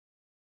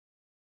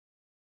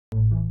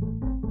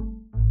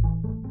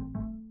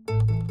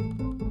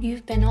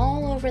You've been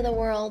all over the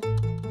world.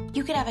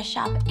 You could have a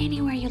shop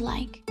anywhere you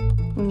like,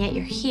 and yet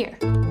you're here.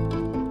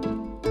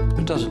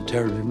 It doesn't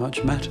terribly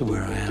much matter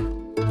where I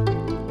am.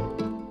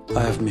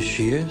 I have my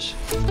shears.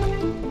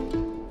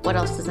 What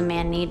else does a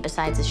man need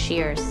besides his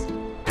shears?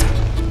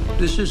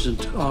 This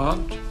isn't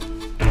art.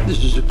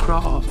 This is a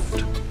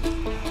craft.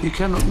 You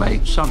cannot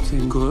make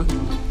something good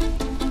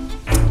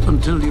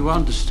until you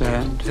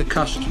understand the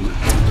customer.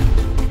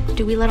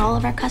 Do we let all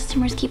of our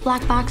customers keep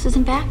black boxes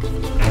in back?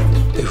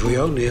 If we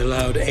only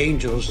allowed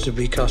angels to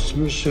be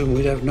customers, soon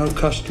we'd have no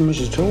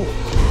customers at all.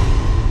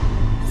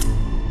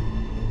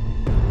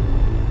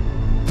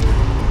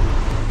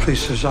 Please,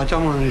 sirs, I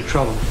don't want any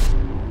trouble.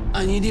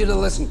 I need you to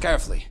listen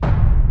carefully.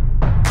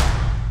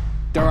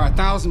 There are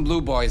 1,000 blue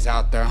boys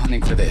out there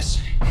hunting for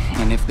this.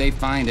 And if they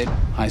find it,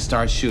 I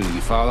start shooting,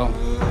 you follow?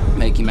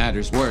 Making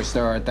matters worse,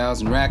 there are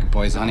 1,000 racket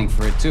boys hunting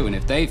for it too. And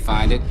if they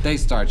find it, they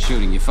start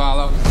shooting, you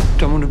follow?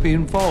 Don't want to be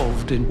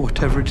involved in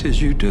whatever it is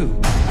you do.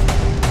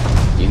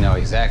 You know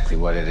exactly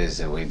what it is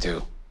that we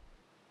do.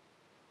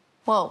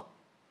 Whoa,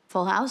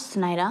 full house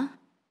tonight, huh?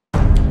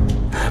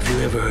 Have you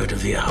ever heard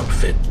of The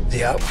Outfit?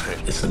 The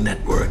Outfit? It's a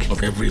network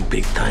of every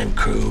big-time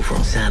crew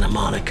from Santa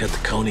Monica to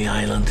Coney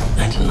Island.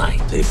 And tonight,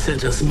 they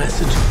sent us a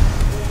message.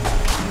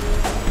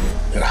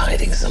 They're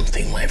hiding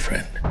something, my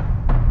friend.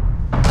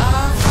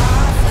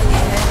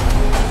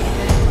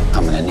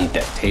 I'm gonna need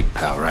that tape,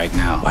 pal, right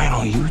now. Why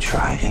don't you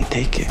try and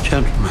take it?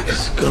 Gentlemen.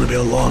 It's gonna be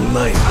a long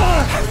night.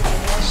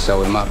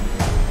 Sew him up.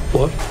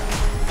 What?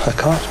 I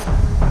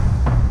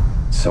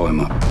can't. Sew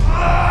him up.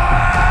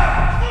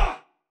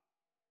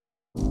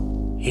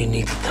 You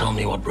need to tell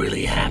me what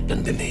really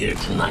happened in here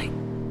tonight.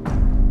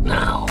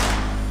 Now.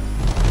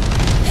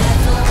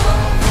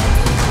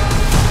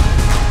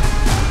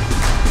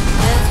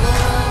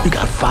 You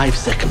got 5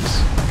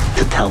 seconds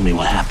to tell me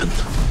what happened.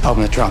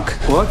 Open the trunk.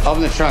 What?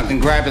 Open the trunk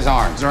and grab his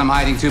arms, or I'm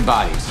hiding 2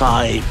 bodies.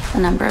 5, A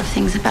number of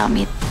things about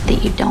me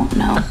that you don't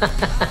know.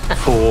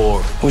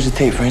 4, Where's the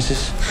tape,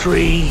 Francis?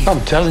 3.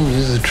 I'm telling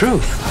you the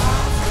truth.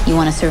 You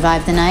want to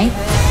survive the night?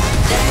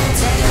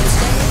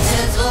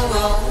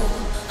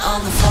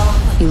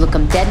 You look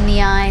them dead in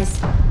the eyes,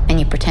 and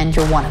you pretend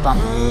you're one of them.